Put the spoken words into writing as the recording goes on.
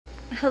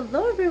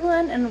Hello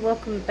everyone and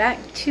welcome back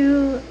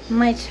to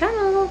my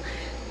channel.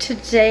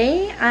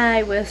 Today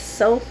I was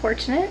so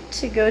fortunate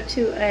to go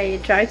to a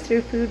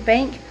drive-through food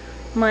bank.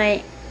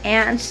 My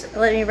aunt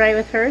let me ride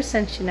with her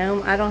since you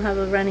know I don't have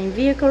a running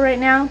vehicle right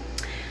now.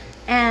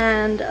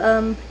 And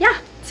yeah,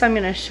 so I'm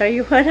gonna show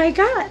you what I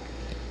got.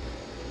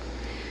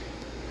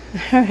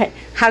 Alright,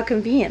 how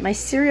convenient. My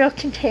cereal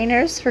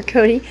containers for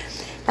Cody.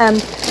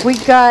 We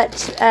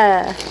got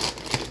a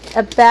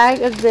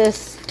bag of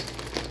this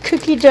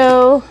cookie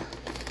dough,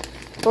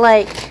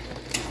 like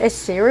a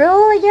cereal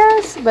I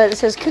guess, but it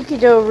says cookie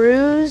dough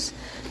ruse,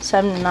 so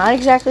I'm not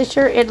exactly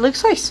sure. It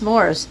looks like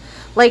s'mores,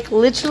 like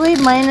literally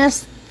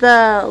minus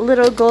the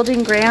little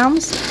golden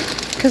grams,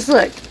 because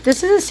look,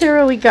 this is a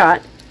cereal we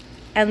got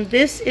and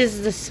this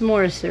is the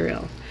s'more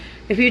cereal.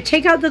 If you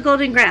take out the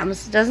golden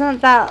grams,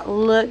 doesn't that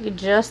look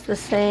just the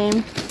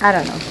same? I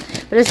don't know,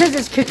 but it says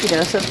it's cookie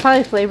dough, so it's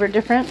probably flavored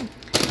different.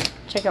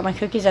 Check out my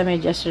cookies I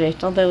made yesterday.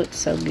 Don't they look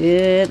so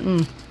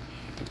good?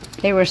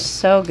 They were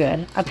so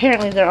good.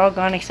 Apparently they're all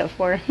gone except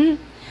for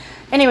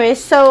anyway,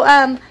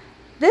 so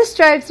this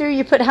drive-through,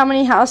 you put how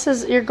many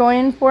houses you're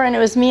going for, and it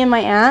was me and my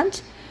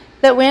aunt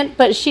that went,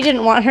 but she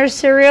didn't want her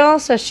cereal,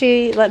 so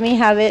she let me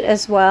have it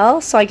as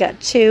well, so I got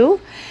 2.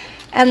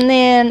 And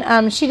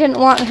then she didn't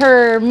want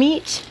her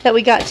meat that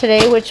we got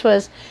today, which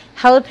was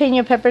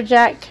jalapeno pepper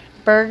jack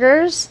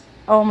burgers.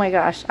 Oh my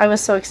gosh, I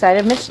was so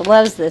excited. Mitch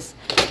loves this.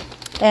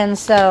 And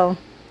so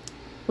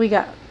we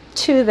got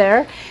 2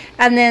 there.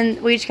 And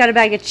then we each got a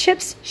bag of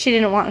chips. She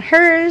didn't want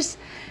hers.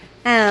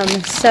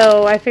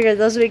 So I figured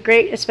those would be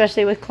great,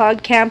 especially with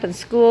clog camp and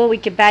school. We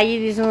could baggie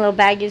these in little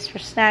baggies for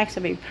snacks.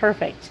 It'd be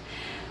perfect.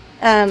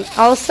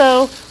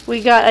 Also,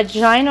 we got a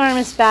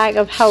ginormous bag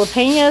of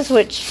jalapenos,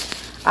 which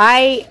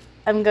I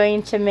am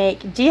going to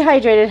make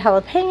dehydrated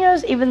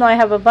jalapenos, even though I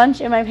have a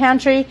bunch in my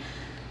pantry.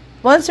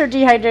 Once they're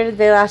dehydrated,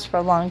 they last for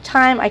a long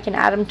time. I can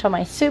add them to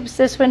my soups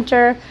this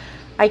winter.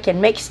 I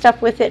can make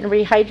stuff with it and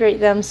rehydrate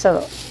them.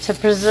 So to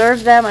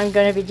preserve them, I'm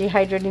going to be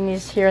dehydrating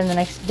these here in the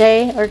next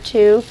day or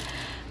 2.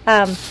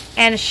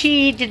 And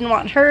she didn't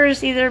want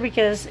hers either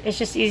because it's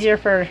just easier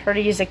for her to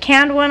use a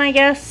canned one, I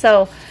guess.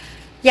 So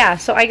yeah,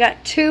 so I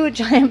got 2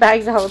 giant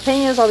bags of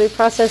jalapenos I'll be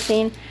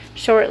processing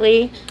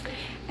shortly.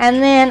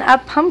 And then a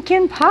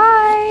pumpkin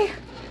pie.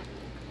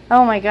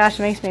 Oh my gosh,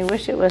 it makes me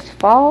wish it was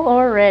fall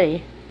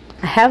already.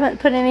 I haven't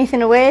put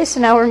anything away,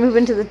 so now we're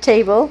moving to the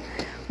table.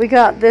 We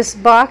got this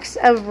box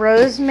of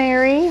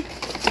rosemary.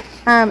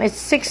 It's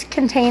 6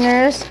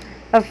 containers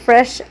of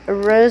fresh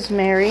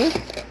rosemary.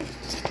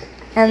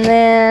 And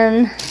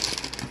then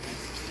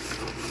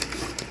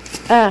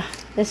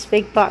this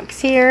big box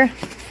here.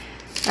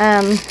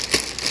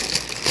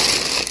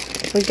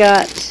 We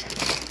got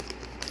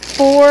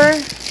 4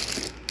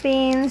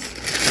 beans.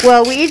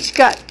 Well, we each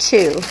got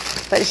 2,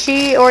 but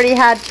she already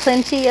had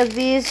plenty of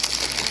these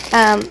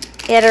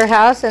at her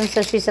house, and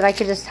so she said I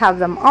could just have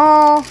them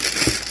all.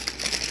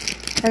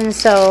 And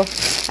so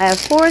I have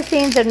 4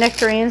 themes of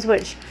nectarines,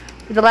 which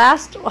the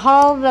last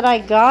haul that I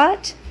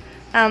got,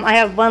 I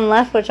have 1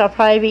 left, which I'll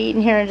probably be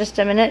eating here in just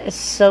a minute. It's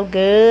so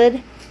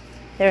good.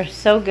 They're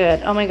so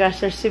good. Oh my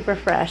gosh, they're super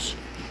fresh.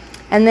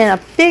 And then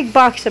a big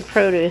box of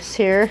produce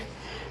here.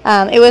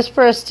 It was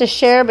for us to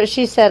share, but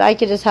she said I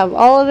could just have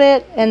all of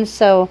it. And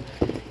so,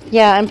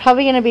 yeah, I'm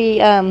probably going to be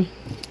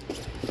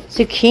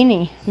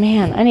zucchini.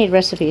 Man, I need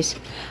recipes.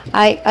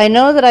 I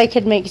know that I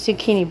could make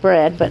zucchini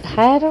bread, but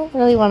I don't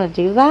really want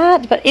to do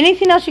that. But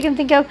anything else you can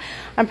think of,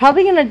 I'm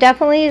probably going to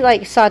definitely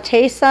like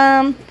saute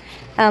some,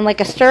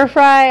 like a stir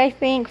fry, I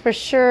think, for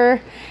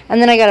sure.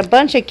 And then I got a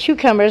bunch of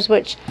cucumbers,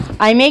 which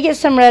I may get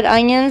some red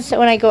onions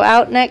when I go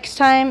out next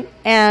time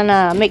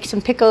and make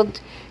some pickled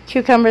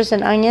cucumbers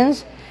and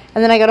onions.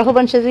 And then I got a whole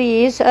bunch of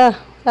these. That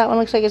one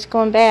looks like it's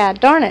going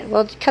bad. Darn it.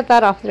 Well, cut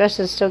that off. The rest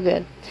is still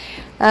good.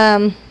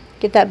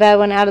 Get that bad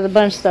one out of the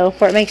bunch, though,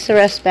 before it makes the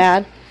rest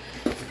bad.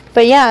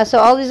 But yeah, so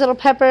all these little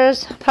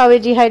peppers, probably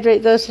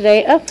dehydrate those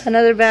today. Oh,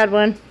 another bad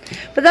one.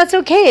 But that's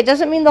okay. It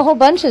doesn't mean the whole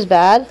bunch is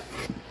bad.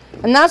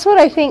 And that's what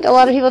I think a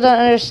lot of people don't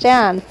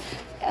understand,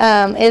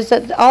 is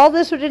that all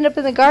this would end up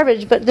in the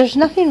garbage, but there's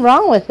nothing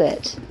wrong with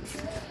it.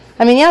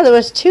 I mean, yeah, there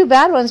was 2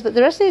 bad ones, but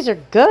the rest of these are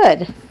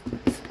good.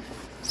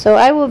 So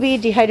I will be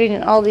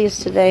dehydrating all these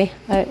today.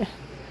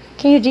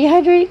 Can you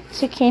dehydrate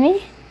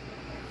zucchini?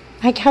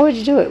 Like, how would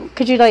you do it?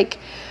 Could you, like,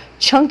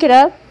 chunk it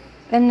up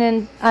and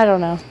then, I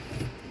don't know.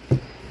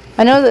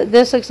 I know that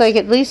this looks like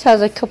it at least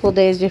has a couple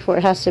days before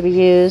it has to be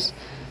used.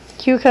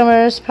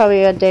 Cucumbers,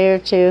 probably a day or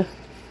 2.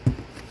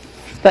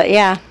 But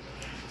yeah.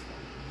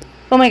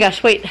 Oh my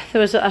gosh, wait.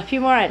 There was a few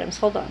more items.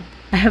 Hold on.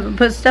 I haven't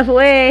put stuff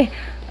away.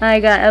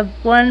 I got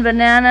 1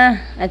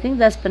 banana. I think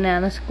that's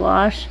banana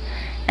squash.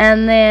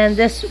 And then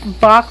this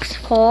box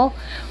full,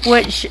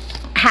 which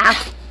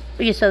half,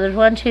 so there's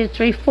 1, 2,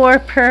 3, 4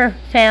 per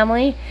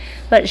family.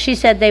 But she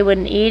said they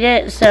wouldn't eat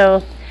it,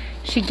 so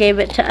she gave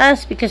it to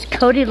us because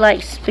Cody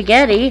likes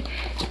spaghetti,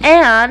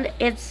 and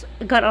it's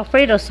got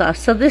Alfredo sauce.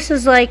 So this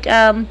is like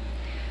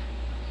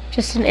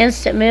just an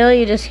instant meal.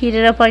 You just heat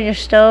it up on your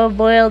stove,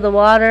 boil the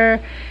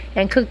water,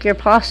 and cook your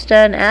pasta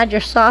and add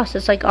your sauce.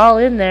 It's like all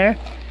in there.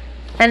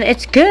 And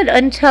it's good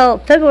until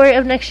February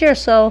of next year.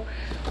 So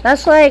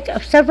that's like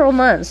several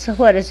months.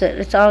 What is it?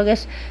 It's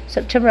August,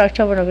 September,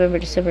 October, November,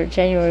 December,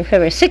 January,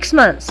 February. 6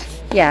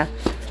 months. Yeah.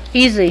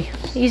 Easy.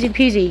 Easy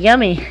peasy.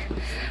 Yummy.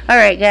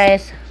 Alright,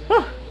 guys. Whew.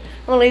 I'm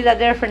going to leave that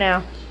there for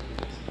now,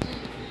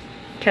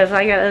 because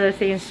I got other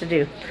things to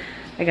do.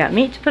 I got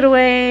meat to put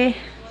away.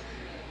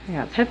 I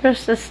got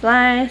peppers to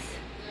slice.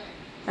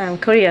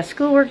 Cody has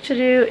schoolwork to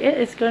do. It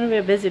is going to be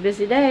a busy,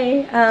 busy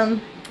day.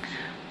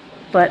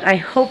 But I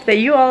hope that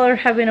you all are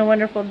having a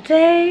wonderful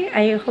day.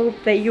 I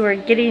hope that you are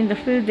getting the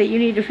food that you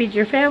need to feed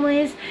your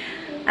families.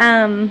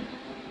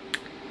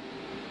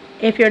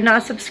 If you're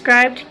not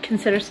subscribed,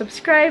 consider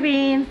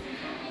subscribing.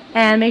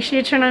 And make sure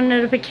you turn on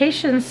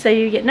notifications so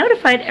you get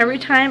notified every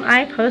time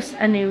I post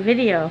a new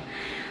video.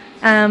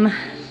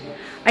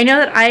 I know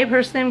that I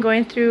personally am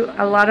going through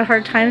a lot of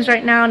hard times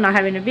right now, not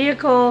having a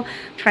vehicle,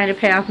 trying to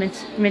pay off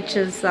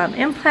Mitch's dental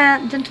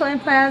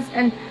implants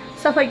and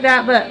stuff like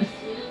that, but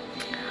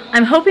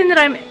I'm hoping that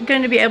I'm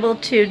going to be able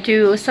to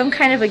do some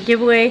kind of a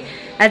giveaway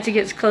as it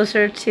gets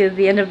closer to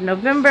the end of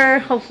November.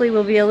 Hopefully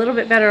we'll be a little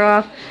bit better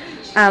off.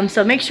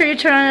 So make sure you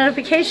turn on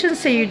notifications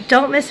so you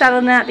don't miss out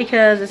on that,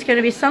 because it's going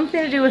to be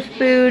something to do with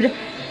food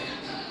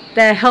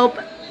that help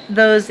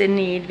those in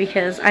need,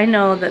 because I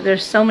know that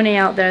there's so many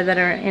out there that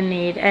are in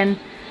need, and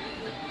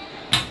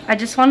I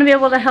just want to be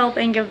able to help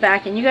and give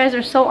back. And you guys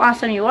are so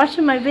awesome. You're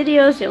watching my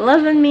videos, you're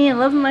loving me,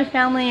 loving my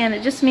family, and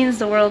it just means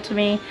the world to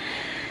me.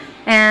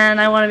 And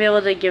I want to be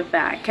able to give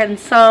back. And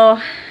so,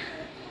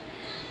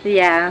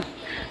 yeah.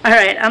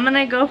 Alright, I'm going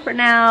to go for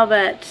now,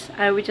 but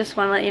we just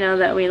want to let you know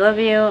that we love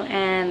you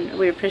and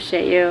we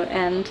appreciate you.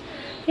 And,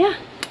 yeah,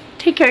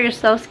 take care of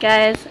yourselves,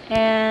 guys.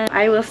 And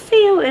I will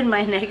see you in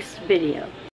my next video.